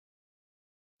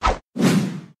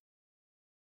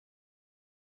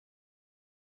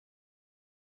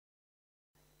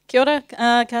Kia ora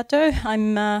koutou.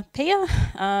 I'm Pia.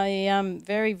 I am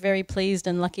very, very pleased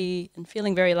and lucky and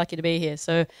feeling very lucky to be here.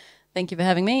 So thank you for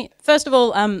having me. First of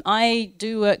all, I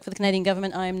do work for the Canadian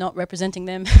government. I am not representing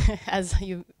them, as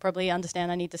you probably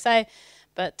understand I need to say.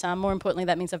 But more importantly,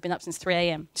 that means I've been up since 3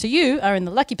 a.m. So you are in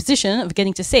the lucky position of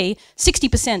getting to see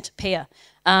 60% Pia,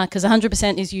 because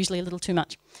 100% is usually a little too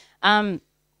much.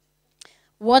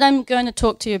 What I'm going to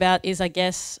talk to you about is, I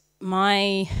guess,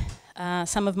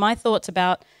 some of my thoughts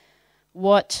about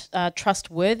what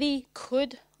trustworthy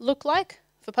could look like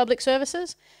for public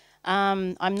services.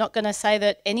 I'm not going to say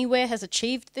that anywhere has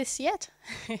achieved this yet.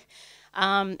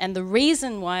 And the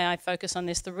reason why I focus on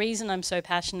this, the reason I'm so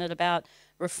passionate about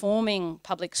reforming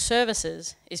public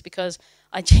services is because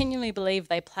I genuinely believe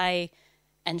they play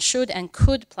and should and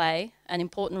could play an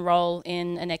important role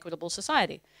in an equitable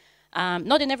society.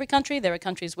 Not in every country. There are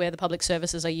countries where the public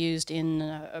services are used in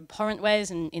abhorrent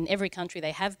ways, and in every country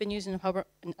they have been used in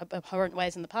abhorrent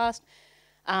ways in the past.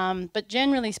 But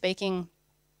generally speaking,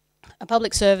 a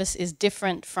public service is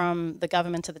different from the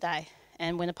government of the day.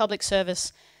 And when a public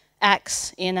service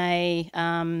acts in a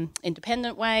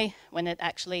independent way, when it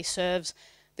actually serves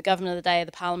the government of the day,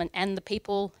 the parliament and the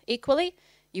people equally,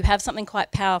 you have something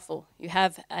quite powerful. You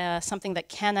have something that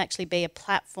can actually be a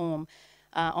platform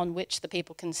on which the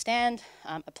people can stand,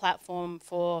 a platform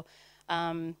for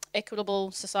equitable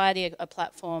society, a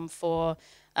platform for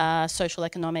social,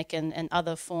 economic and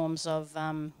other forms of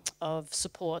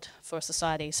support for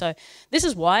society. So this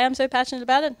is why I'm so passionate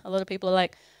about it. A lot of people are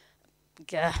like,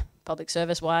 public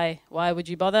service, why would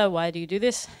you bother? Why do you do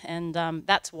this? And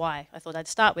that's why I thought I'd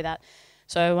start with that.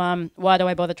 So why do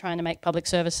I bother trying to make public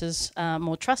services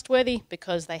more trustworthy?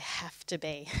 Because they have to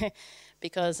be.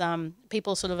 Because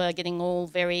people sort of are getting all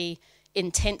very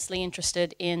intensely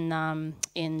interested in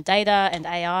data and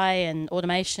AI and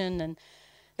automation and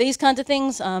these kinds of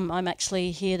things. I'm actually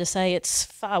here to say it's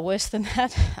far worse than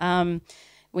that.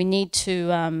 We need to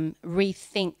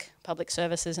rethink public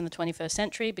services in the 21st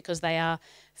century because they are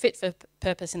fit for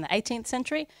purpose in the 18th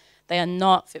century. They are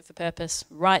not fit for purpose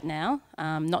right now,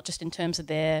 not just in terms of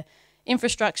their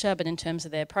infrastructure, but in terms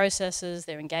of their processes,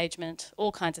 their engagement,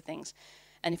 all kinds of things.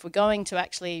 And if we're going to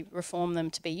actually reform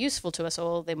them to be useful to us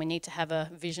all, then we need to have a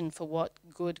vision for what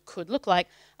good could look like.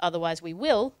 Otherwise, we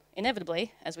will,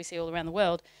 inevitably, as we see all around the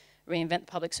world, reinvent the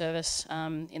public service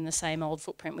in the same old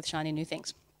footprint with shiny new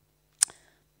things.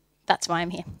 That's why I'm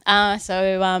here.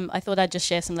 So I thought I'd just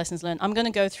share some lessons learned. I'm going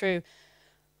to go through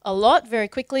a lot very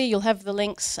quickly. You'll have the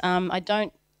links. I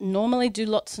don't normally do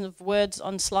lots of words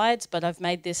on slides, but I've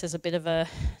made this as a bit of a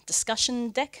discussion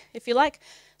deck, if you like.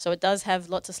 So it does have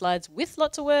lots of slides with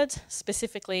lots of words,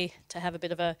 specifically to have a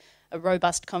bit of a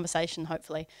robust conversation,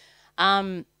 hopefully.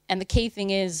 And the key thing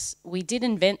is we did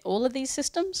invent all of these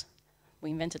systems.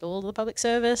 We invented all of the public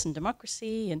service and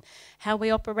democracy and how we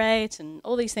operate and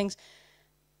all these things,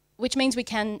 which means we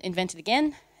can invent it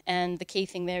again. And the key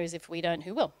thing there is if we don't,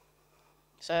 who will?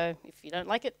 So if you don't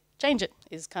like it, change it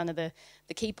is kind of the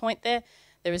key point there.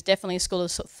 There is definitely a school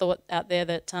of thought out there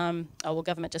that, oh, well,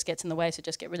 government just gets in the way, so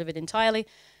just get rid of it entirely.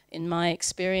 In my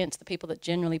experience, the people that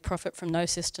generally profit from no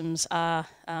systems are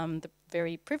the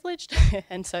very privileged,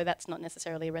 and so that's not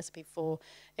necessarily a recipe for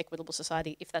equitable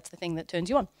society if that's the thing that turns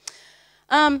you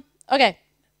on. Okay,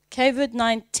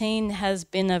 COVID-19 has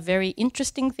been a very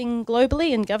interesting thing globally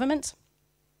in governments.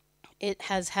 It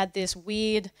has had this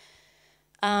weird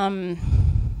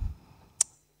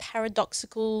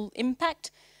paradoxical impact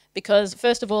because,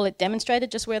 first of all, it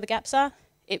demonstrated just where the gaps are.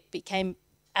 It became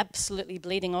absolutely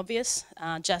bleeding obvious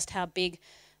just how big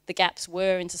the gaps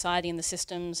were in society and the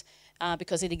systems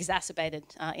because it exacerbated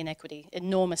inequity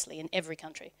enormously in every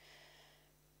country.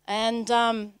 And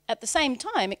at the same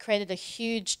time, it created a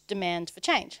huge demand for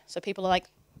change. So people are like,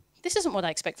 this isn't what I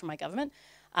expect from my government.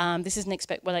 This isn't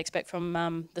what I expect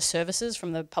from the services,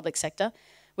 from the public sector,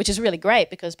 which is really great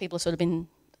because people have sort of been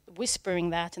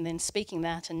whispering that and then speaking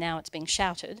that, and now it's being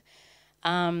shouted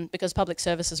because public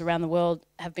services around the world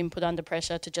have been put under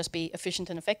pressure to just be efficient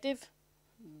and effective,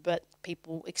 but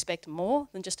people expect more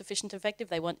than just efficient and effective.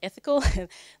 They want ethical.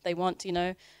 They want, you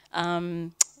know,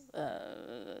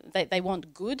 they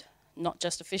want good, not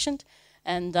just efficient.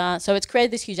 And so it's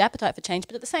created this huge appetite for change,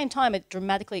 but at the same time it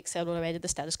dramatically accelerated the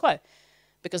status quo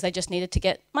because they just needed to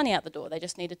get money out the door. They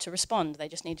just needed to respond. They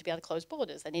just needed to be able to close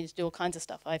borders. They needed to do all kinds of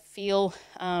stuff. I feel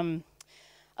a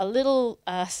little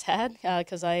sad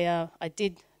because I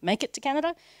did make it to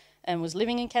Canada and was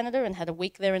living in Canada and had a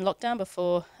week there in lockdown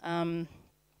before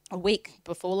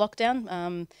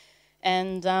lockdown.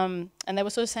 And they were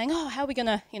sort of saying, oh, how are we going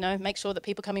to, you know, make sure that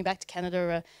people coming back to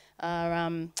Canada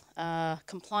are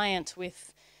compliant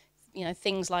with, you know,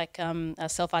 things like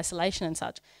self-isolation and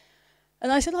such.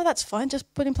 And I said, oh, that's fine,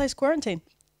 just put in place quarantine.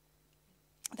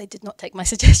 They did not take my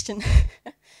suggestion,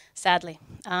 sadly.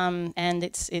 And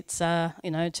it's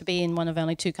you know, to be in one of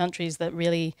only 2 countries that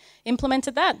really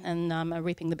implemented that and are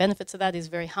reaping the benefits of that is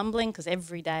very humbling, because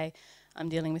every day I'm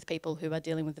dealing with people who are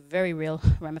dealing with the very real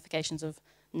ramifications of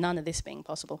none of this being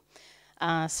possible.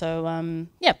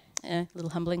 Yeah, a little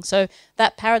humbling. So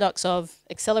that paradox of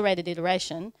accelerated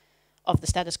iteration of the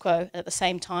status quo, at the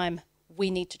same time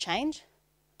we need to change.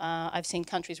 I've seen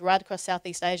countries right across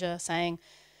Southeast Asia saying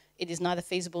it is neither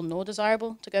feasible nor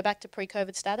desirable to go back to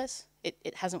pre-COVID status.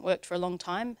 It hasn't worked for a long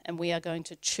time, and we are going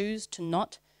to choose to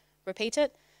not repeat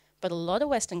it. But a lot of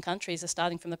Western countries are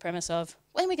starting from the premise of,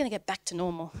 when are we going to get back to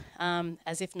normal?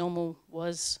 As if normal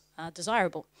was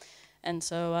desirable. And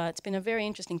so it's been a very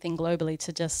interesting thing globally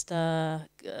to just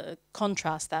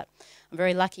contrast that. I'm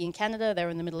very lucky in Canada. They're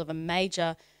in the middle of a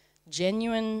major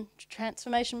genuine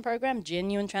transformation program,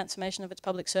 genuine transformation of its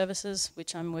public services,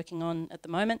 which I'm working on at the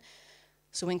moment.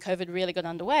 So when COVID really got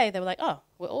underway, they were like, oh,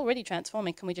 we're already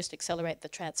transforming. Can we just accelerate the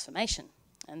transformation?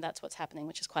 And that's what's happening,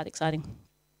 which is quite exciting.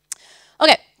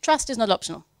 Okay, trust is not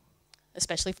optional,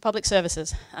 especially for public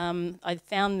services. I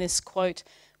found this quote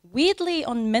weirdly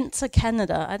on Mensa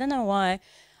Canada. I don't know why,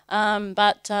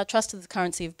 but trust is the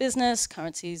currency of business.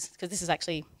 Currencies, because this is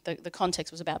actually, the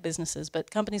context was about businesses,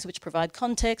 but companies which provide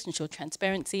context, ensure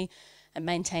transparency, and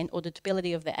maintain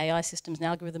auditability of their AI systems and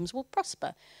algorithms will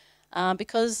prosper.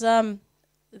 Because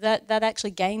that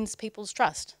actually gains people's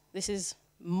trust. This is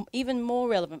even more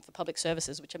relevant for public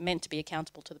services, which are meant to be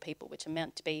accountable to the people, which are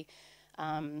meant to be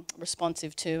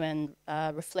responsive to and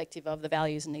reflective of the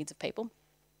values and needs of people.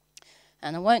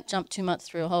 And I won't jump too much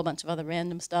through a whole bunch of other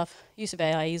random stuff. Use of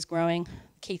AI is growing.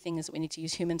 The key thing is that we need to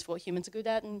use humans for what humans are good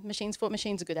at and machines for what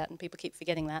machines are good at, and people keep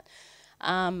forgetting that.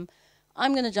 I'm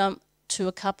going to jump to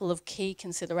a couple of key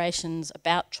considerations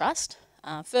about trust.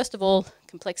 First of all,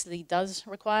 complexity does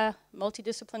require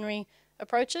multidisciplinary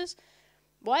approaches.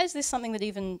 Why is this something that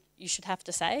even you should have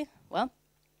to say? Well,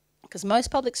 because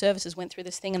most public services went through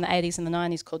this thing in the 80s and the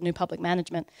 90s called New Public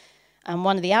Management.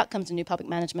 One of the outcomes of New Public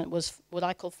Management was what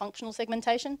I call functional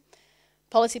segmentation.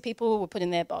 Policy people were put in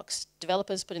their box,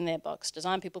 developers put in their box,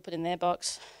 design people put in their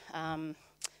box,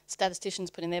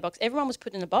 statisticians put in their box. Everyone was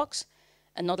put in a box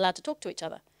and not allowed to talk to each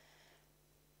other.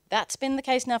 That's been the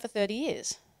case now for 30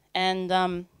 years.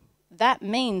 And that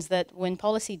means that when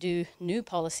policy do new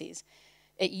policies,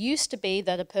 it used to be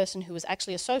that a person who was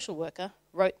actually a social worker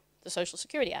wrote the Social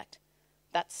Security Act.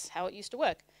 That's how it used to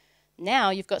work.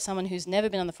 Now you've got someone who's never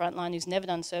been on the front line, who's never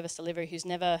done service delivery, who's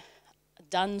never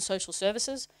done social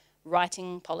services,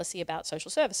 writing policy about social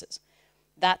services.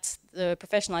 That's the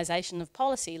professionalisation of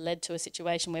policy led to a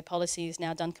situation where policy is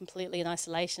now done completely in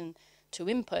isolation to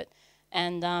input,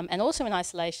 and also in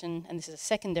isolation, and this is a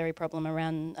secondary problem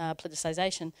around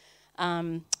politicisation,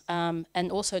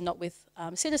 and also not with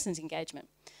citizens' engagement.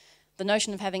 The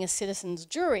notion of having a citizens'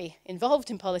 jury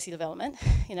involved in policy development,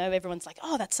 you know, everyone's like,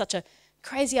 oh, that's such a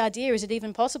crazy idea, is it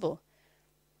even possible?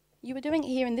 You were doing it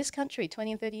here in this country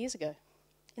 20 and 30 years ago.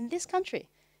 In this country,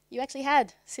 you actually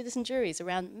had citizen juries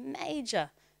around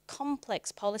major,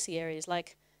 complex policy areas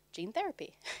like gene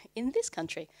therapy in this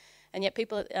country, and yet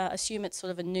people assume it's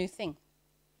sort of a new thing.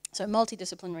 So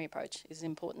multidisciplinary approach is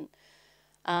important,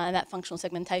 and that functional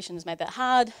segmentation has made that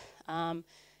hard.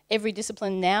 Every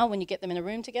discipline now, when you get them in a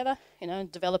room together, you know,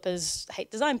 developers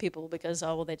hate design people because,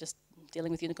 oh, well, they're just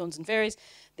dealing with unicorns and fairies.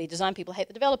 The design people hate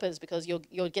the developers because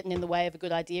you're getting in the way of a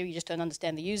good idea, you just don't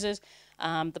understand the users.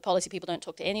 The policy people don't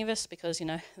talk to any of us because, you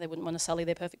know, they wouldn't want to sully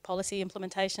their perfect policy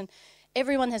implementation.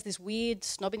 Everyone has this weird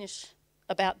snobbishness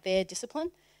about their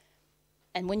discipline.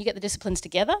 And when you get the disciplines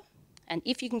together, and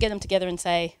if you can get them together and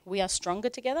say, we are stronger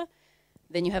together,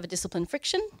 then you have a discipline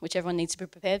friction, which everyone needs to be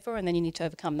prepared for, and then you need to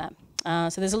overcome that.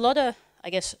 So there's a lot of, I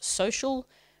guess, social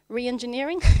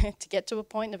re-engineering to get to a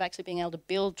point of actually being able to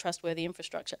build trustworthy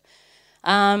infrastructure.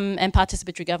 And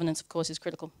participatory governance, of course, is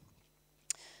critical.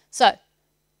 So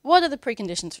what are the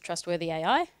preconditions for trustworthy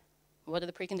AI? What are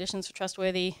the preconditions for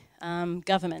trustworthy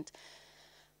government?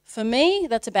 For me,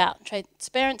 that's about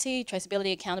transparency,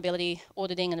 traceability, accountability,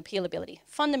 auditing, and appealability.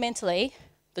 Fundamentally,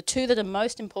 the two that are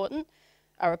most important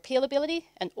are appealability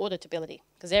and auditability,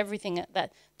 because everything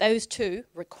that those two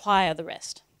require the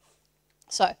rest.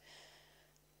 So,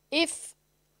 if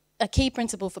a key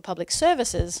principle for public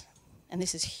services, and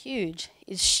this is huge,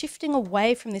 is shifting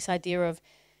away from this idea of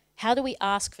how do we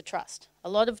ask for trust? A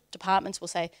lot of departments will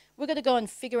say, we're going to go and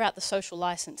figure out the social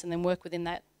license and then work within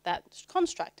that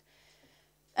construct.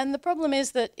 And the problem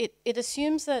is that it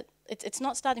assumes that it's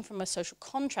not starting from a social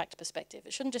contract perspective.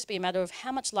 It shouldn't just be a matter of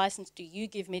how much license do you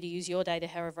give me to use your data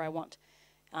however I want.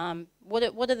 What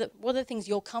are the things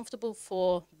you're comfortable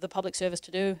for the public service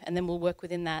to do, and then we'll work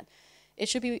within that. It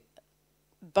should be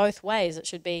both ways. It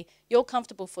should be, you're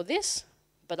comfortable for this,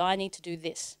 but I need to do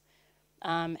this.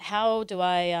 How do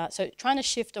I, so trying to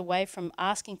shift away from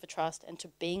asking for trust and to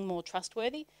being more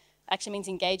trustworthy actually means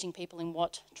engaging people in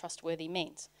what trustworthy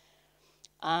means.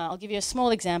 I'll give you a small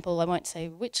example. I won't say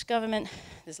which government.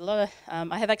 There's a lot of,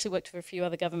 I have actually worked for a few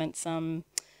other governments under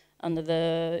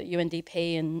the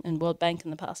UNDP and World Bank in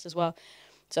the past as well.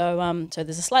 So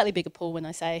there's a slightly bigger pool when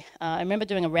I say, I remember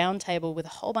doing a round table with a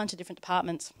whole bunch of different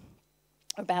departments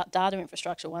about data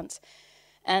infrastructure once.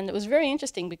 And it was very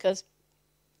interesting because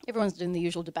everyone's doing the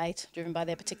usual debate driven by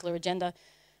their particular agenda.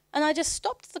 And I just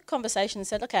stopped the conversation and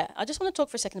said, okay, I just want to talk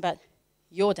for a second about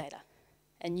your data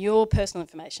and your personal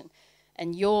information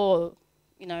and your,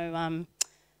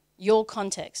 your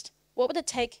context. What would it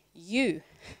take you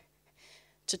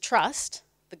to trust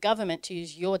the government to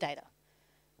use your data?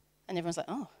 And everyone's like,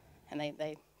 oh. And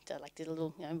they did a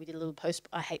little, we did a little post,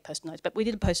 I hate post notes, but we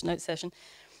did a post note session.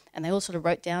 And they all sort of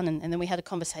wrote down, and then we had a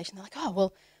conversation. They're like, oh,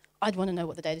 well, I'd want to know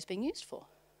what the data's being used for.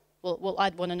 Well,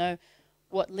 I'd want to know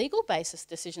what legal basis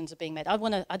decisions are being made. I'd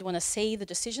want to see the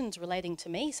decisions relating to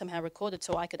me somehow recorded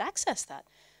so I could access that.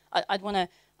 I'd want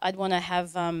to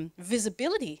have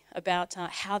visibility about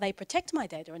how they protect my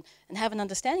data and have an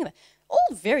understanding of that.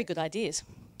 All very good ideas.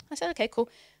 I said, okay, cool.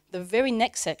 The very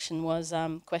next section was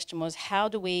question was, how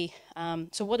do we?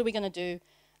 So what are we going to do?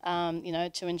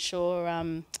 To ensure,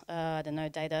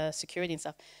 data security and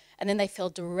stuff. And then they fell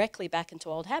directly back into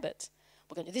old habits.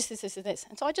 We're going to do this, this, this, and this.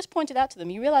 And so I just pointed out to them,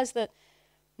 you realise that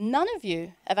none of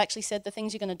you have actually said the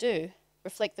things you're going to do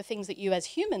reflect the things that you as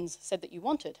humans said that you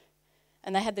wanted.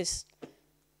 And they had this,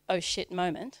 oh shit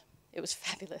moment. It was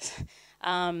fabulous.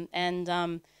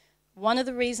 One of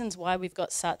the reasons why we've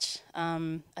got such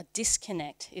a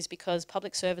disconnect is because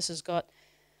public services got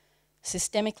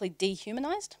systemically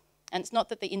dehumanised. And it's not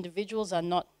that the individuals are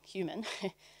not human,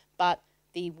 but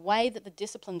the way that the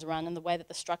disciplines run and the way that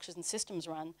the structures and systems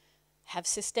run have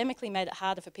systemically made it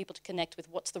harder for people to connect with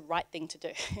what's the right thing to do.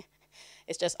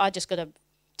 It's just, I just got to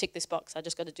tick this box. I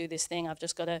just got to do this thing. I've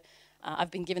just got to,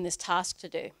 I've been given this task to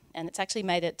do. And it's actually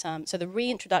made it, so the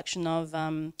reintroduction of,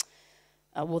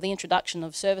 the introduction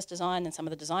of service design and some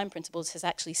of the design principles has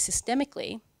actually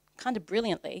systemically, kind of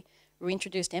brilliantly,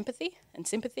 reintroduced empathy and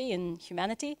sympathy and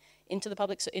humanity into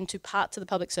parts of the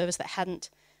public service that hadn't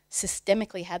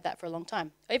systemically had that for a long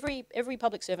time. Every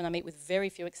public servant I meet, with very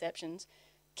few exceptions,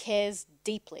 cares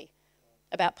deeply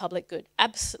about public good.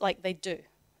 Like they do.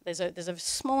 There's a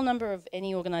small number of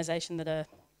any organisation that are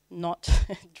not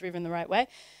driven the right way,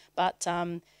 but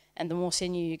and the more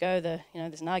senior you go,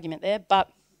 there's an argument there. But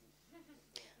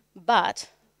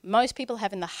most people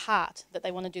have in the heart that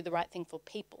they want to do the right thing for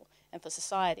people and for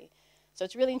society. So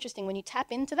it's really interesting when you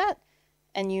tap into that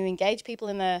and you engage people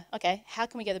in okay, how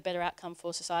can we get a better outcome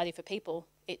for society, for people?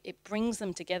 It brings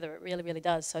them together. It really, really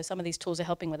does. So some of these tools are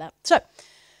helping with that. So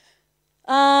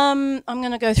I'm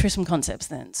going to go through some concepts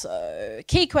then. So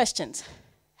key questions.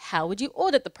 How would you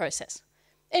audit the process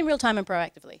in real time and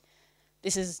proactively?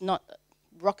 This is not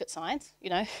rocket science,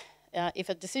 If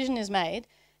a decision is made,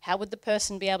 how would the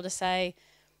person be able to say,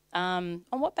 on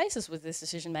what basis was this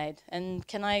decision made? And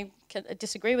can I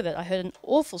disagree with it? I heard an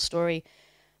awful story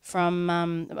from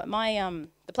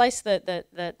the place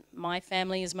that my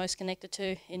family is most connected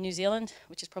to in New Zealand,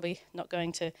 which is probably not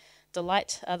going to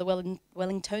delight the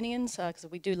Wellingtonians, because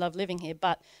we do love living here,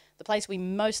 but the place we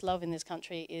most love in this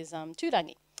country is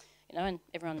Tūrangi. And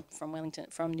everyone from Wellington,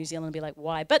 from New Zealand will be like,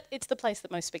 why? But it's the place that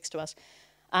most speaks to us.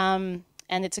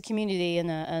 And it's a community in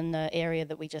an area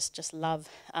that we just love.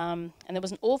 And there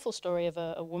was an awful story of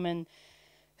a woman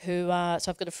who, so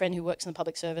I've got a friend who works in the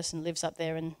public service and lives up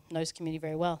there and knows the community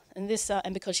very well. And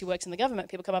and because she works in the government,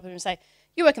 people come up to her and say,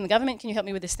 you work in the government, can you help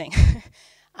me with this thing?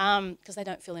 Because they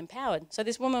don't feel empowered. So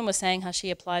this woman was saying how she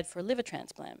applied for a liver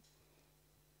transplant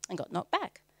and got knocked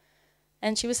back.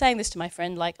 And she was saying this to my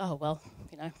friend like, oh, well,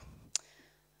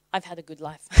 I've had a good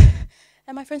life.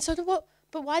 And my friend said, what?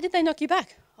 But why did they knock you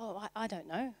back? Oh, I don't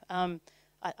know.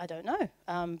 I don't know.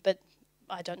 But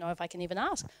I don't know if I can even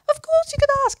ask. Of course you could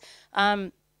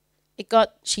ask.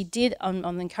 She did, on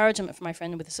the encouragement from my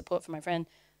friend and with the support from my friend,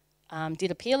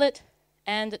 did appeal it.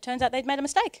 And it turns out they'd made a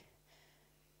mistake.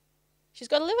 She's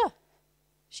got a liver.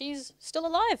 She's still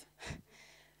alive.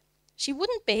 She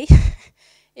wouldn't be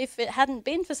if it hadn't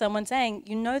been for someone saying,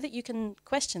 that you can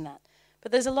question that.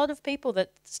 But there's a lot of people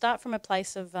that start from a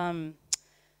place of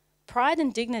pride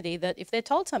and dignity that if they're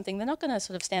told something, they're not going to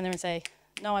sort of stand there and say,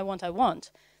 no, I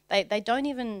want. They don't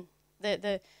even,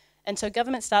 And so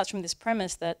government starts from this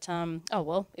premise that, oh,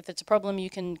 well, if it's a problem, you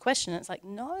can question it. It's like,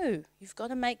 no, you've got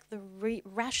to make the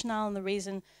rationale and the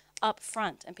reason up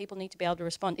front, and people need to be able to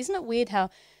respond. Isn't it weird how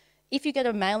if you get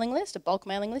a mailing list, a bulk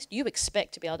mailing list, you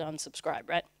expect to be able to unsubscribe,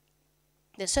 right?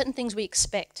 There's certain things we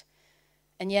expect,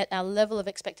 and yet our level of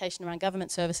expectation around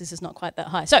government services is not quite that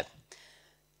high. So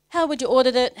how would you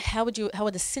audit it? How would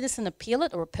a citizen appeal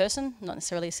it, or a person, not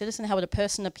necessarily a citizen, how would a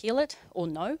person appeal it or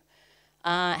no?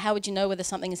 How would you know whether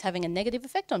something is having a negative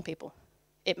effect on people?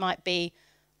 It might be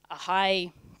a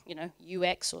high,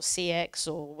 UX or CX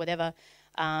or whatever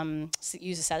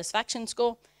user satisfaction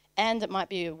score, and it might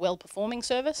be a well-performing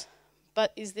service,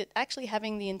 but is it actually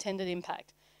having the intended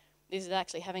impact? Is it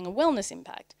actually having a wellness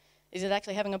impact? Is it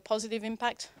actually having a positive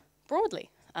impact broadly?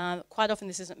 Quite often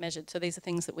this isn't measured, so these are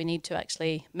things that we need to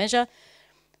actually measure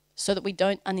so that we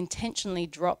don't unintentionally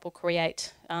drop or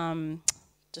create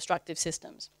destructive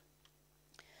systems.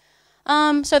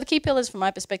 So the key pillars from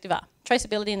my perspective are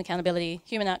traceability and accountability,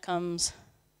 human outcomes,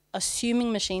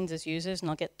 assuming machines as users, and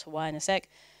I'll get to why in a sec,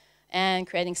 and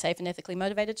creating safe and ethically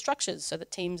motivated structures so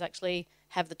that teams actually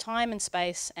have the time and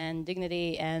space and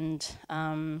dignity and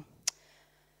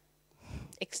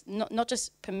not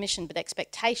just permission but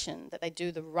expectation that they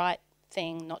do the right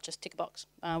thing, not just tick a box,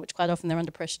 which quite often they're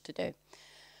under pressure to do.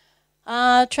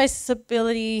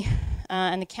 Traceability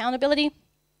and accountability.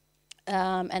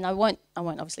 And I won't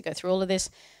obviously go through all of this.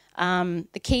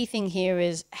 The key thing here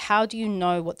is, how do you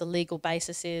know what the legal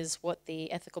basis is, what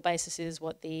the ethical basis is,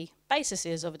 what the basis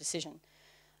is of a decision?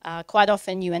 Quite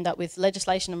often you end up with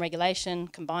legislation and regulation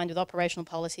combined with operational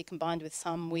policy, combined with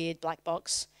some weird black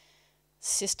box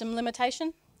system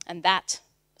limitation, and that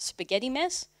spaghetti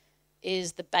mess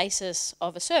is the basis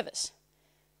of a service.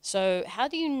 So how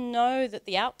do you know that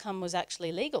the outcome was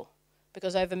actually legal?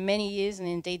 Because over many years and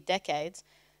indeed decades,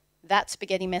 that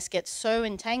spaghetti mess gets so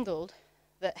entangled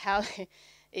that how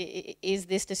is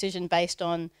this decision based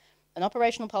on an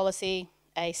operational policy,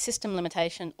 a system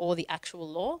limitation, or the actual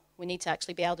law? We need to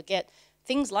actually be able to get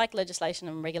things like legislation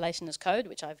and regulation as code,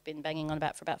 which I've been banging on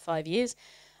about for about 5 years,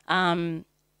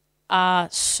 are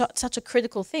such a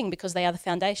critical thing because they are the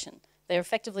foundation. They're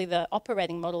effectively the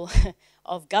operating model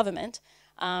of government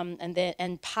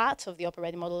and part of the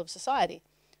operating model of society.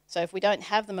 So if we don't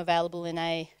have them available in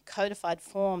a codified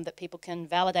form that people can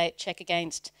validate, check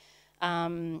against,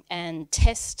 and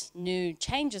test new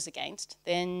changes against,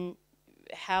 then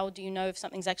how do you know if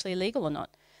something's actually illegal or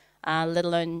not? Let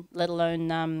alone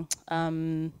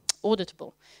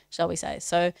auditable, shall we say.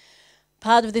 So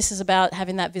part of this is about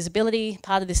having that visibility.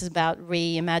 Part of this is about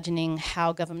reimagining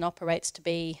how government operates to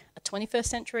be a 21st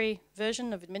century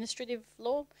version of administrative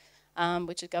law,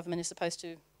 which the government is supposed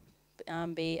to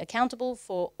be accountable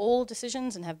for all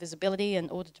decisions and have visibility and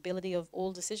auditability of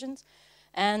all decisions,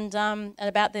 and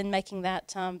about then making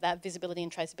that that visibility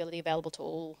and traceability available to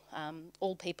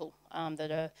all people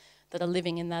that are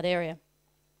living in that area,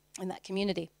 in that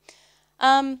community.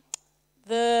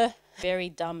 The very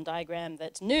dumb diagram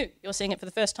that's new. You're seeing it for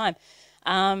the first time.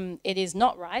 It is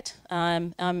not right.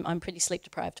 I'm pretty sleep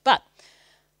deprived, but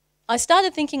I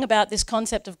started thinking about this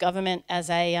concept of government as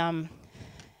a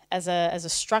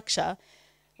structure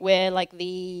where, like,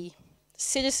 the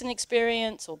citizen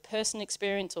experience or person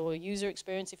experience or user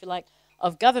experience, if you like,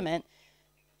 of government,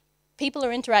 people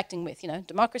are interacting with,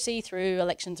 democracy through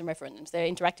elections and referendums. They're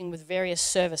interacting with various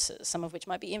services, some of which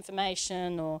might be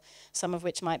information, or some of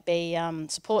which might be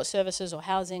support services or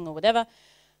housing or whatever.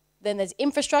 Then there's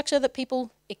infrastructure that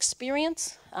people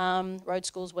experience, road,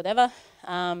 schools, whatever.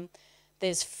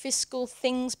 There's fiscal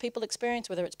things people experience,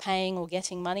 whether it's paying or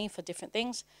getting money for different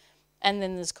things. And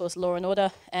then there's, of course, law and order,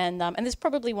 and there's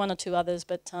probably one or two others,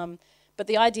 but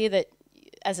the idea that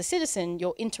as a citizen,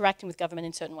 you're interacting with government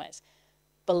in certain ways.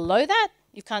 Below that,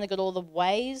 you've kind of got all the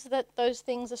ways that those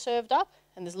things are served up,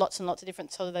 and there's lots and lots of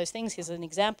different sort of those things. Here's an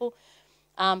example.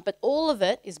 But all of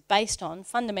it is based on,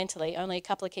 fundamentally, only a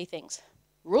couple of key things.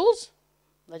 Rules,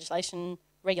 legislation,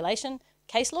 regulation,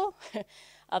 case law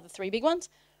are the three big ones.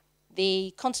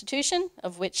 The Constitution,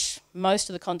 of which most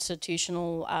of the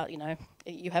constitutional,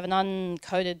 you have an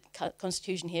uncoded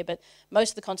Constitution here, but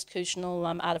most of the constitutional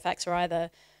artefacts are either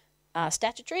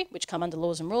statutory, which come under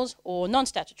laws and rules, or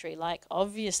non-statutory, like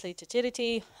obviously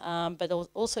Titiriti, but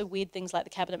also weird things like the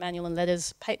Cabinet Manual and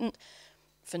Letters Patent.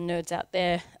 For nerds out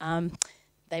there,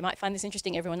 they might find this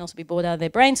interesting. Everyone else will be bored out of their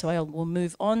brain, so I will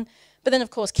move on. But then, of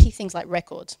course, key things like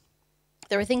records.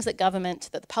 There are things that government,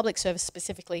 that the public service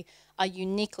specifically, are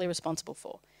uniquely responsible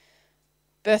for.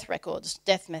 Birth records,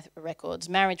 death records,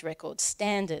 marriage records,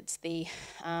 standards, the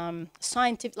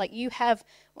scientific, like you have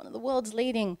one of the world's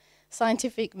leading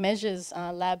scientific measures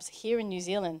labs here in New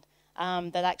Zealand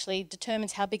that actually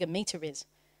determines how big a meter is.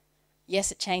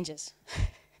 Yes, it changes.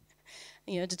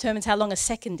 Determines how long a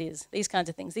second is, these kinds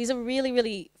of things. These are really,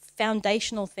 really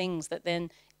foundational things that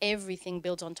then everything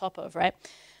builds on top of, right?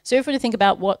 So if we were to think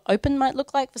about what open might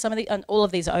look like for some of the, and all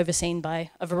of these are overseen by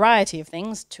a variety of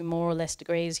things to more or less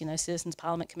degrees, citizens,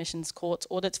 parliament, commissions, courts,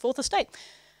 audits, fourth estate.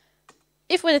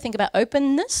 If we're to think about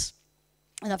openness,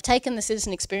 and I've taken the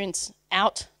citizen experience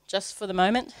out just for the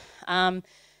moment,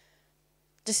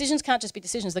 decisions can't just be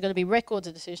decisions. They're going to be records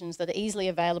of decisions that are easily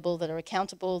available, that are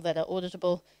accountable, that are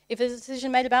auditable. If there's a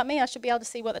decision made about me, I should be able to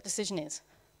see what that decision is.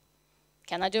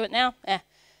 Can I do it now?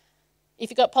 If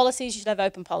you've got policies, you should have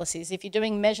open policies. If you're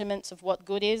doing measurements of what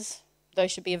good is,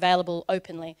 those should be available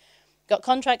openly. Got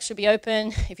contracts, should be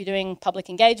open. If you're doing public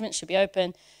engagement, should be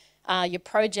open. Your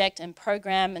project and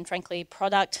program and, frankly,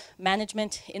 product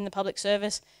management in the public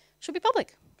service should be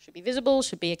public, should be visible,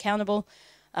 should be accountable,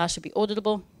 should be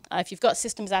auditable. If you've got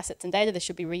systems, assets and data, they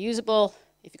should be reusable.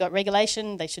 If you've got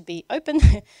regulation, they should be open.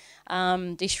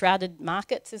 Deshrouded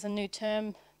markets is a new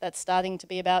term that's starting to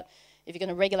be about. If you're going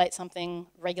to regulate something,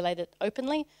 regulate it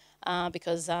openly,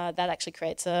 because that actually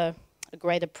creates a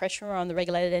greater pressure on the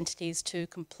regulated entities to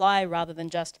comply rather than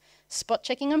just spot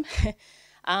checking them.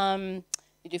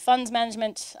 You do funds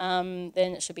management, then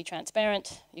it should be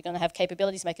transparent. You're going to have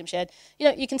capabilities, make them shared.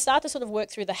 You can start to sort of work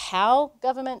through the how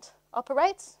government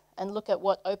operates and look at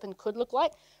what open could look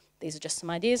like. These are just some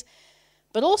ideas.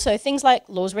 But also things like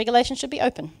laws, regulations should be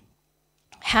open.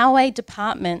 How a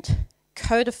department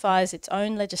codifies its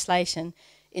own legislation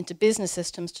into business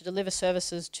systems to deliver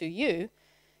services to you,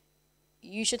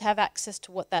 you should have access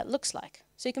to what that looks like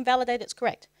so you can validate it's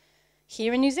correct.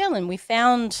 Here in New Zealand, we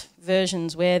found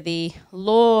versions where the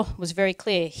law was very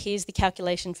clear. Here's the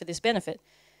calculation for this benefit.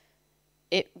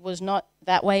 It was not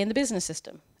that way in the business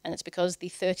system. And it's because the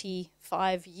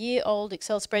 35-year-old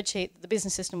Excel spreadsheet that the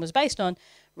business system was based on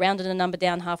rounded a number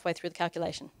down halfway through the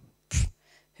calculation.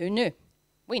 Who knew?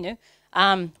 We knew.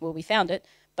 Well, we found it.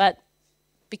 But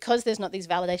because there's not these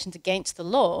validations against the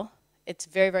law, it's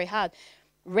very, very hard.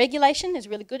 Regulation is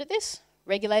really good at this.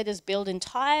 Regulators build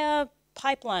entire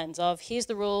pipelines of here's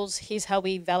the rules, here's how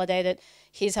we validate it,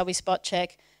 here's how we spot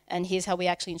check, and here's how we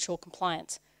actually ensure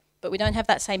compliance. But we don't have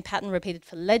that same pattern repeated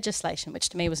for legislation, which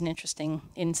to me was an interesting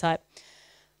insight.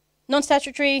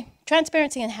 Non-statutory,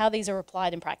 transparency and how these are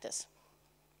applied in practice.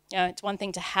 It's one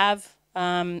thing to have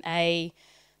a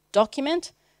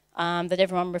document that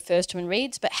everyone refers to and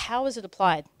reads, but how is it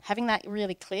applied? Having that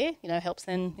really clear, helps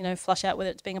then, flush out whether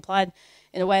it's being applied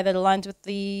in a way that aligns with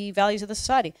the values of the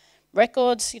society.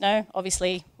 Records,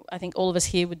 obviously, I think all of us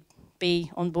here would be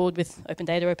on board with open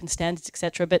data, open standards,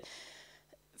 etc. But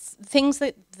things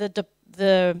that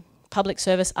the public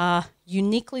service are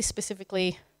uniquely,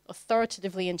 specifically,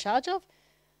 authoritatively in charge of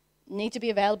need to be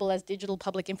available as digital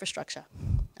public infrastructure.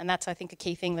 And that's, I think, a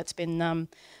key thing that's been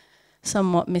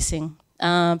somewhat missing.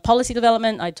 Policy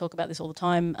development, I talk about this all the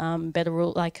time, better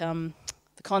rule, like the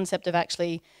concept of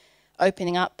actually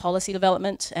opening up policy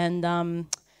development, and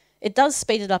it does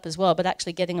speed it up as well, but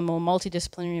actually getting a more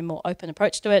multidisciplinary and more open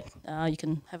approach to it. You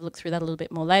can have a look through that a little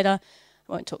bit more later.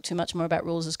 I won't talk too much more about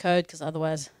rules as code because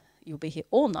otherwise you'll be here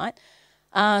all night.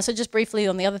 So just briefly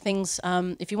on the other things,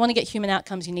 if you want to get human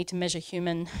outcomes, you need to measure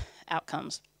human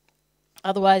outcomes.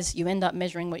 Otherwise, you end up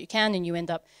measuring what you can, and you end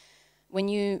up, when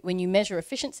you measure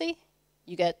efficiency,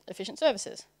 you get efficient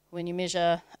services. When you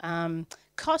measure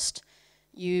cost,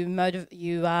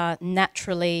 you are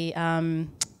naturally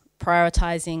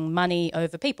prioritizing money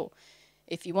over people.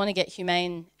 If you want to get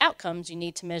humane outcomes, you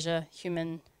need to measure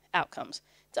human outcomes.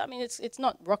 So, I mean, it's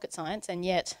not rocket science, and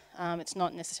yet it's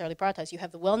not necessarily prioritized. You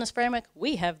have the wellness framework.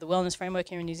 We have the wellness framework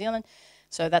here in New Zealand,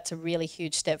 so that's a really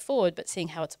huge step forward, but seeing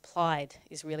how it's applied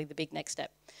is really the big next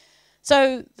step.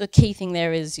 So the key thing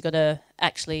there is you've got to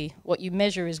actually, what you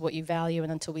measure is what you value,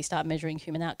 and until we start measuring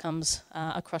human outcomes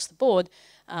across the board,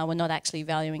 we're not actually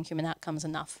valuing human outcomes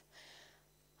enough.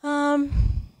 I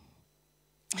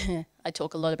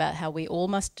talk a lot about how we all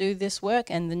must do this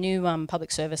work, and the new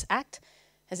Public Service Act.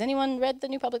 Has anyone read the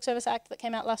new Public Service Act that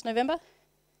came out last November?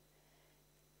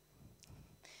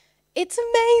 It's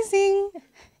amazing.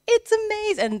 It's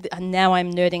amazing. And now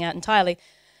I'm nerding out entirely.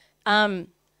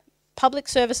 Public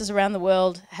services around the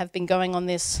world have been going on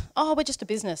this, we're just a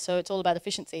business, so it's all about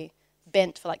efficiency,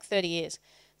 bent for like 30 years.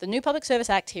 The new Public Service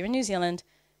Act here in New Zealand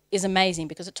is amazing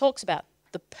because it talks about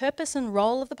the purpose and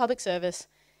role of the public service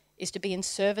is to be in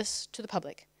service to the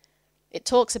public. It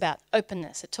talks about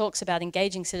openness. It talks about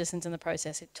engaging citizens in the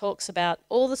process. It talks about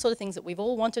all the sort of things that we've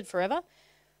all wanted forever,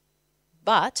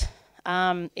 but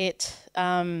it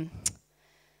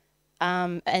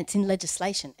and it's in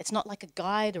legislation. It's not like a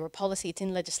guide or a policy, it's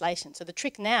in legislation. So the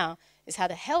trick now is how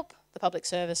to help the public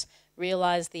service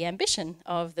realise the ambition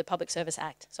of the Public Service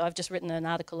Act. So I've just written an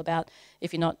article about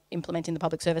if you're not implementing the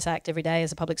Public Service Act every day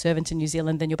as a public servant in New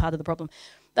Zealand, then you're part of the problem.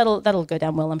 That'll go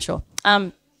down well, I'm sure.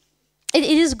 It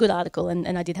is a good article,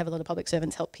 and I did have a lot of public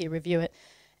servants help peer review it.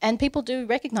 And people do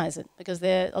recognise it, because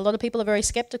a lot of people are very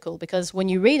sceptical, because when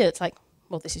you read it, it's like,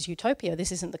 well, this is utopia,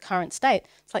 this isn't the current state.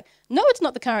 It's like, no, it's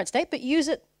not the current state, but use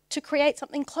it to create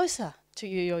something closer to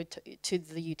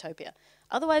the utopia.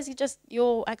 Otherwise,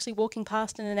 you're actually walking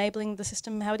past and enabling the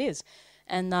system how it is.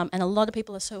 And a lot of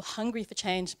people are so hungry for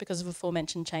change because of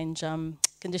aforementioned change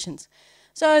conditions.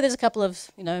 So there's a couple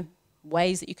of,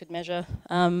 ways that you could measure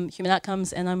human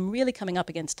outcomes, and I'm really coming up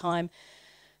against time.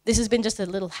 This has been just a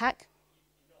little hack.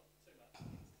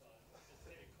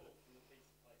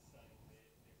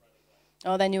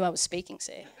 Oh, they knew I was speaking,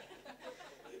 see.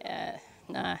 Yeah,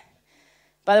 no.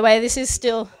 By the way, this is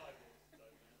still...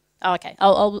 Oh, okay.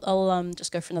 I'll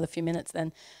just go for another few minutes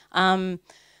then.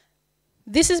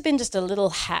 This has been just a little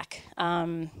hack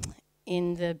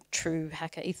in the true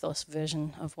hacker ethos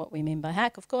version of what we mean by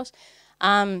hack, of course.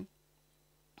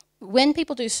 When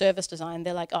people do service design,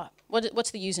 they're like, oh, what's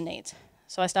the user needs?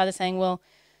 So I started saying, well,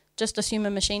 just assume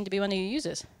a machine to be one of your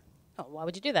users. Oh, why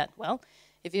would you do that? Well,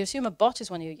 if you assume a bot is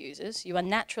one of your users, you are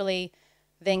naturally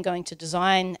then going to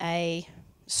design a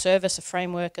service, a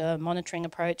framework, a monitoring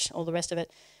approach, all the rest of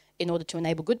it, in order to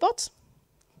enable good bots.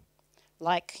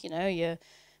 Like, the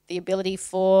ability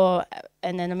for,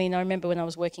 and then, I remember when I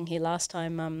was working here last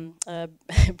time,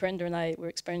 Brenda and I were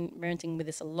experimenting with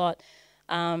this a lot,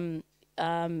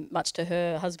 much to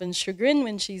her husband's chagrin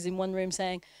when she's in one room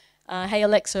saying, hey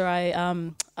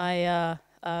Alexa,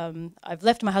 I've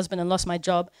left my husband and lost my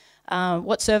job.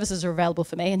 What services are available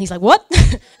for me? And he's like, what?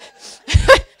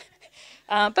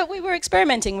 But we were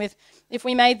experimenting with, if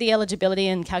we made the eligibility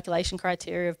and calculation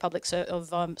criteria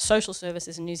of social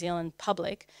services in New Zealand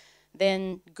public,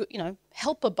 then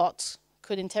helper bots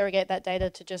could interrogate that data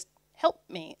to just help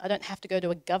me. I don't have to go to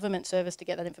a government service to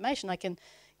get that information. I can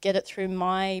get it through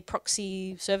my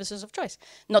proxy services of choice.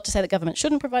 Not to say that government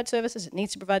shouldn't provide services. It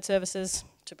needs to provide services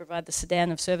to provide the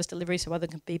sedan of service delivery so other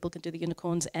people can do the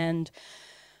unicorns and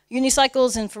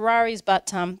unicycles and Ferraris,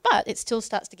 but it still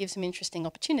starts to give some interesting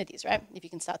opportunities, right? If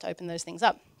you can start to open those things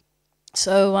up.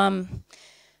 So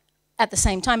at the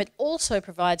same time, it also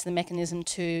provides the mechanism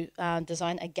to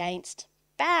design against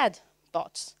bad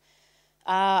bots.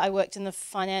 I worked in the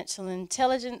financial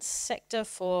intelligence sector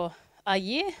for a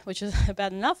year, which is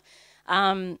about enough.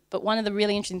 But one of the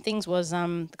really interesting things was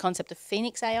the concept of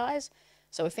Phoenix AIs.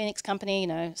 So a Phoenix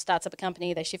company, starts up a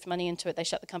company, they shift money into it, they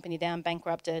shut the company down,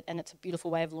 bankrupt it, and it's a beautiful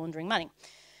way of laundering money.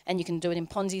 And you can do it in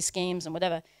Ponzi schemes and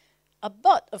whatever. A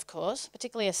bot, of course,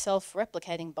 particularly a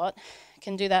self-replicating bot,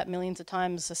 can do that millions of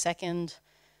times a second,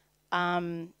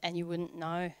 and you wouldn't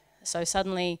know. So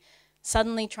suddenly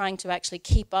trying to actually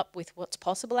keep up with what's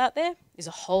possible out there is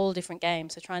a whole different game.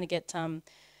 So trying to get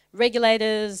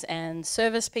regulators and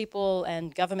service people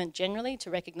and government generally to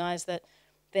recognise that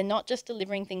they're not just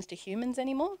delivering things to humans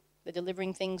anymore, they're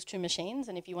delivering things to machines,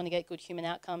 and if you want to get good human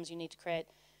outcomes, you need to create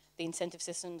the incentive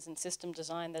systems and system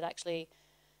design that actually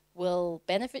will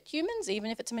benefit humans,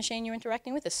 even if it's a machine you're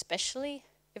interacting with, especially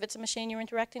if it's a machine you're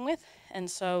interacting with.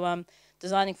 And so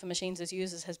designing for machines as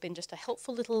users has been just a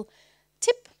helpful little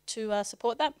tip to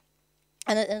support that.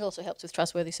 And it also helps with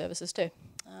trustworthy services too.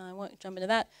 I won't jump into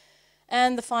that.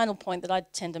 And the final point that I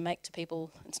tend to make to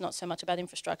people, it's not so much about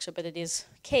infrastructure, but it is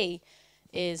key,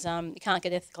 is you can't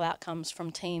get ethical outcomes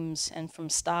from teams and from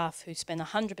staff who spend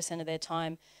 100% of their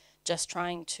time just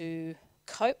trying to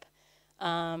cope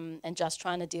and just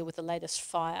trying to deal with the latest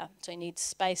fire. So you need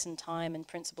space and time and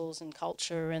principles and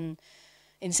culture and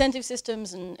incentive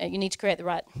systems, and you need to create the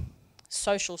right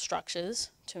social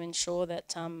structures to ensure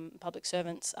that public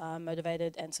servants are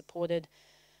motivated and supported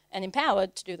and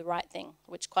empowered to do the right thing,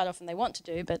 which quite often they want to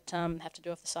do, but have to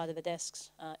do off the side of the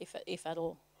desks, if at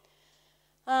all.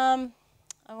 I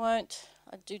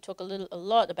do talk a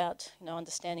lot about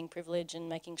understanding privilege and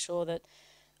making sure that,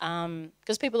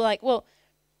 because people are like, well,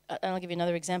 and I'll give you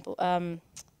another example.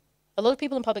 A lot of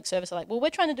people in public service are like, well, we're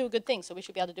trying to do a good thing, so we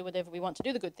should be able to do whatever we want to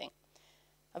do the good thing.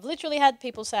 I've literally had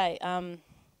people say,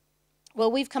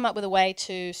 well, we've come up with a way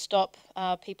to stop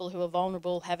people who are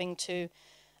vulnerable having to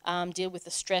deal with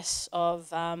the stress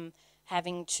of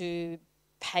having to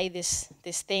pay this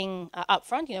thing up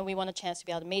front. We want a chance to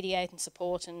be able to mediate and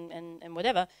support and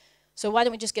whatever. So why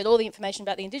don't we just get all the information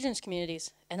about the Indigenous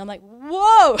communities? And I'm like,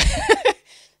 whoa!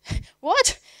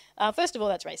 What? First of all,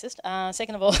 that's racist.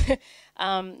 Second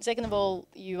of all,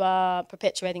 you are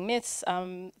perpetuating myths.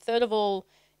 Third of all,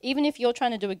 even if you're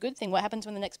trying to do a good thing, what happens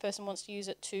when the next person wants to use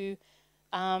it to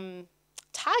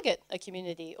target a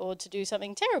community or to do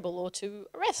something terrible or to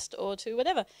arrest or to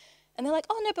whatever? And they're like,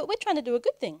 oh no, but we're trying to do a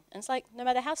good thing. And it's like, no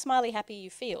matter how smiley happy you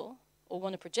feel or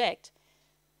want to project,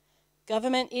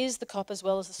 government is the cop as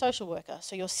well as the social worker.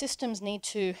 So your systems need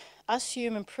to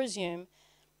assume and presume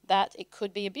that it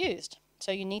could be abused.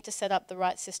 So you need to set up the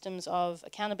right systems of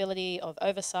accountability, of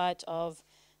oversight, of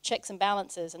checks and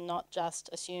balances, and not just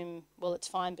assume, well, it's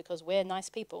fine because we're nice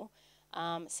people.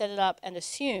 Set it up and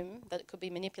assume that it could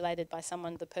be manipulated by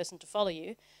someone, the person to follow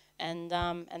you, and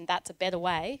that's a better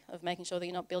way of making sure that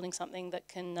you're not building something that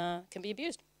can be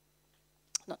abused.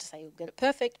 Not to say you'll get it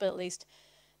perfect, but at least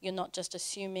you're not just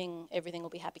assuming everything will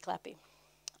be happy-clappy.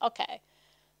 Okay,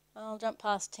 I'll jump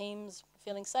past teams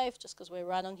feeling safe just because we're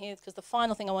right on here, because the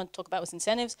final thing I want to talk about was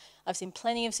incentives. I've seen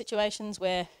plenty of situations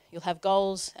where you'll have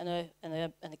goals and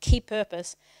a key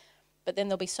purpose, but then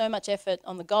there'll be so much effort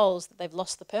on the goals that they've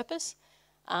lost the purpose.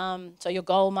 So your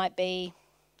goal might be,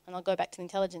 and I'll go back to the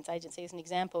intelligence agency as an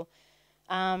example,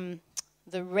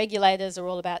 the regulators are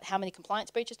all about how many compliance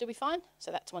breaches do we find,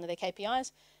 so that's one of their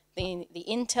KPIs. The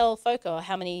intel folk, or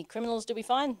how many criminals do we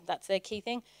find, that's their key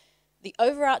thing. The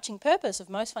overarching purpose of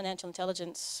most financial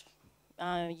intelligence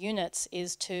units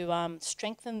is to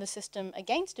strengthen the system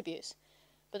against abuse.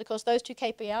 But of course those two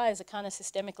KPIs are kind of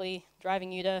systemically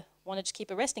driving you to want to just keep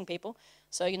arresting people,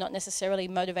 so you're not necessarily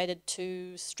motivated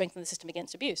to strengthen the system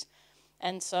against abuse.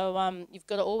 And so you've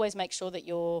got to always make sure that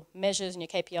your measures and your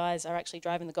KPIs are actually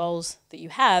driving the goals that you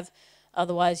have,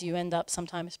 otherwise you end up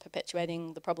sometimes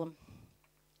perpetuating the problem.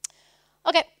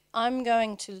 Okay, I'm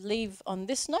going to leave on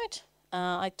this note.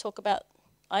 I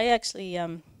actually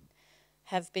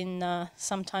have been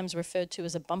sometimes referred to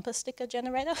as a bumper sticker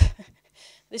generator.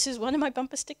 This is one of my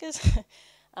bumper stickers.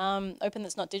 Open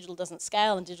that's not digital doesn't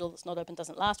scale, and digital that's not open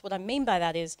doesn't last. What I mean by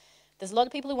that is there's a lot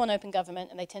of people who want open government,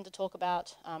 and they tend to talk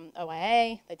about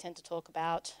OIA. They tend to talk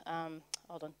about,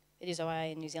 hold on, it is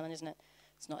OIA in New Zealand, isn't it?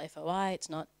 It's not FOI, it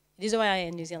is OIA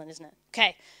in New Zealand, isn't it?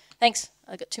 Okay, thanks.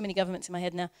 I've got too many governments in my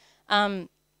head now.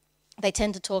 They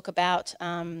tend to talk about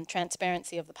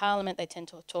transparency of the parliament. They tend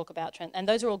to talk about, and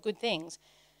those are all good things.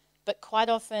 But quite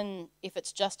often, if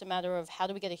it's just a matter of how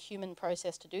do we get a human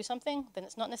process to do something, then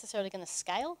it's not necessarily going to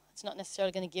scale. It's not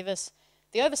necessarily going to give us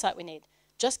the oversight we need.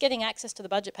 Just getting access to the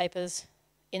budget papers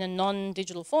in a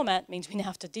non-digital format means we now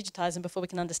have to digitize them before we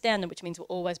can understand them, which means we're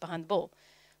always behind the ball.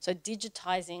 So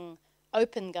digitizing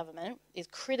open government is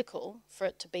critical for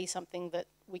it to be something that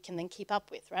we can then keep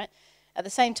up with, right? At the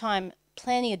same time,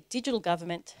 plenty of digital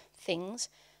government things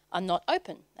are not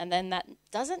open, and then that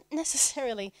doesn't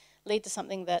necessarily lead to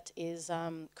something that is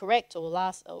correct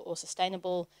or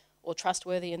sustainable or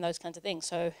trustworthy and those kinds of things.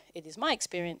 So it is my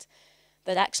experience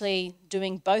that actually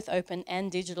doing both open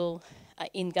and digital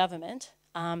in government,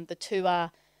 the two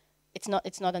are, it's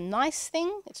not a nice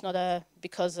thing, it's not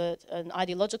because an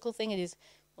ideological thing, it is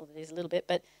a little bit,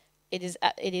 but it is,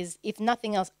 if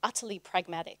nothing else, utterly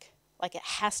pragmatic. Like it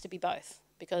has to be both,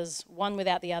 because one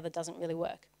without the other doesn't really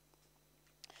work.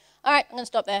 All right, I'm going to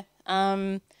stop there.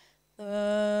 I'll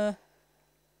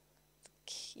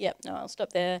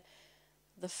stop there.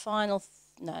 The final,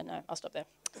 I'll stop there.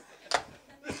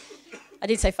 I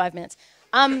did say 5 minutes.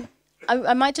 I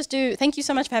might just do, thank you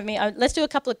so much for having me. Let's do a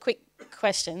couple of quick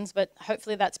questions, but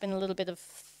hopefully that's been a little bit of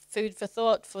food for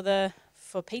thought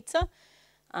for pizza.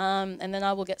 And then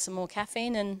I will get some more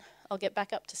caffeine and I'll get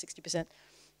back up to 60%.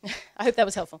 I hope that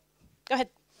was helpful. Go ahead.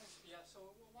 Yeah,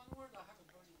 so one word I haven't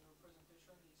heard in your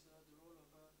presentation is the role of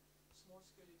a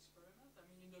small-scale experiment. I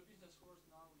mean, in the business world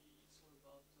now, it's all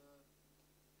about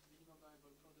minimum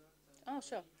viable product and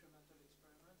Sure. incremental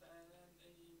experiment.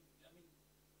 I mean,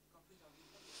 companies are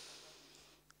different.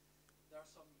 There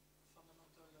are some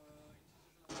fundamental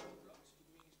institutional blocks to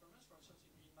doing experiments. For instance,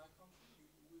 in my country,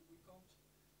 we can't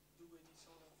do any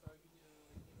sort of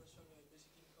universal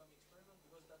basic income experiment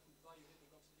because that would violate the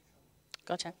Constitution.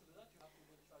 Gotcha.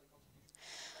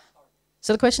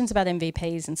 So the question's about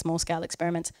MVPs and small-scale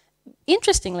experiments.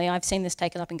 Interestingly, I've seen this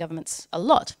taken up in governments a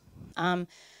lot.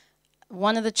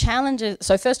 One of the challenges,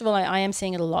 so first of all, I am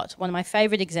seeing it a lot. One of my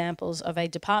favourite examples of a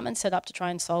department set up to try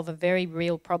and solve a very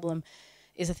real problem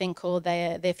is a thing called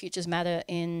Their Futures Matter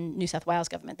in New South Wales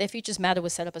government. Their Futures Matter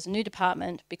was set up as a new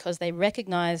department because they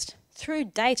recognised through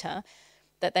data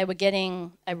that they were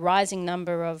getting a rising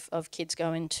number of kids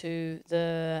go into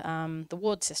the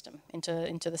ward system,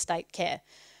 into the state care.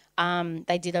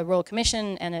 They did a Royal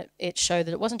Commission, and it showed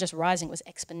that it wasn't just rising, it was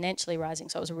exponentially rising,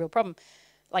 so it was a real problem.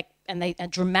 A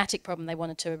dramatic problem, they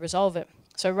wanted to resolve it.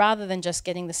 So rather than just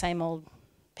getting the same old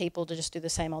people to just do the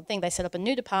same old thing, they set up a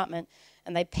new department,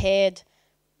 and they paired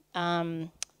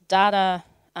data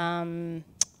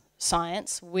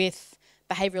science with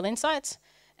behavioural insights,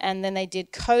 and then they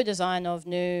did co-design of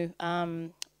new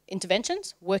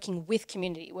interventions, working with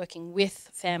community, working with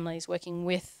families, working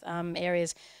with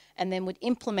areas, and then would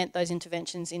implement those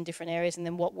interventions in different areas, and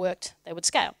then what worked, they would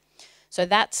scale. So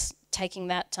that's taking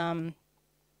that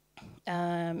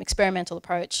experimental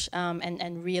approach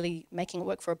and really making it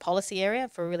work for a policy area,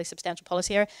 for a really substantial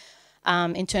policy area.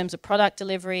 In terms of product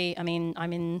delivery, I mean,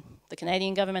 I'm in the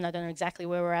Canadian government. I don't know exactly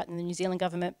where we're at in the New Zealand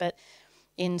government, but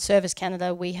in Service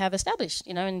Canada, we have established,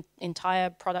 an entire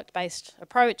product-based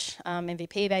approach,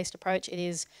 MVP-based approach. It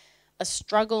is a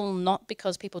struggle not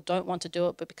because people don't want to do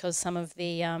it, but because some of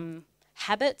the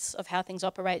habits of how things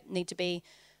operate need to be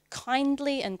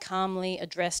kindly and calmly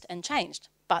addressed and changed.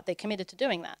 But they're committed to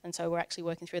doing that, and so we're actually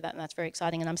working through that, and that's very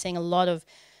exciting. And I'm seeing a lot of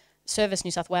Service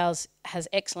New South Wales has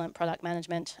excellent product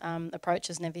management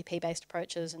approaches and MVP-based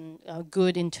approaches, and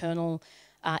good internal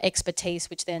expertise,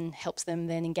 which then helps them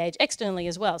then engage externally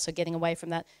as well. So getting away from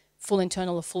that full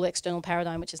internal or full external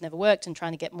paradigm, which has never worked, and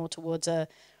trying to get more towards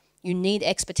you need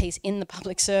expertise in the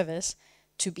public service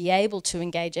to be able to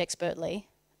engage expertly,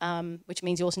 which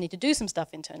means you also need to do some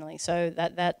stuff internally. So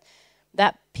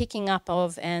that picking up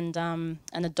of and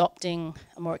adopting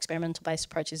a more experimental-based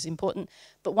approach is important.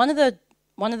 But one of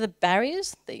the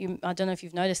barriers that I don't know if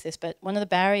you've noticed this, but one of the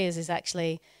barriers is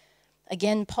actually,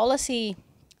 again, policy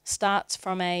starts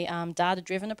from a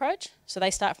data-driven approach. So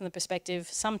they start from the perspective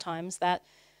sometimes that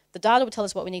the data will tell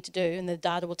us what we need to do, and the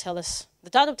data will tell us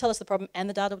the problem, and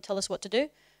the data will tell us what to do,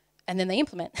 and then they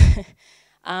implement.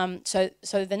 So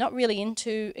they're not really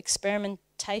into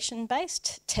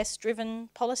experimentation-based, test-driven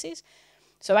policies.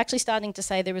 So actually starting to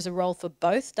say there is a role for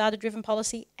both data-driven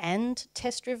policy and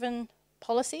test-driven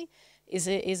policy is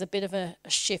a bit of a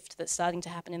shift that's starting to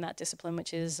happen in that discipline,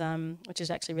 which is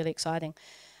actually really exciting.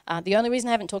 The only reason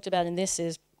I haven't talked about in this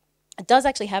is it does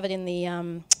actually have it in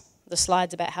the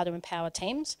slides about how to empower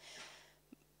teams,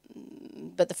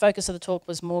 but the focus of the talk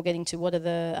was more getting to what are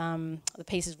the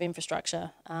pieces of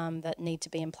infrastructure that need to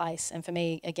be in place. And for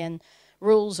me, again,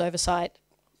 rules, oversight,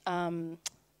 and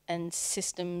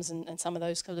systems and some of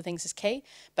those kind of things is key,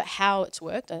 but how it's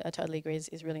worked, I totally agree,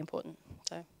 is really important.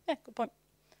 So, yeah, good point.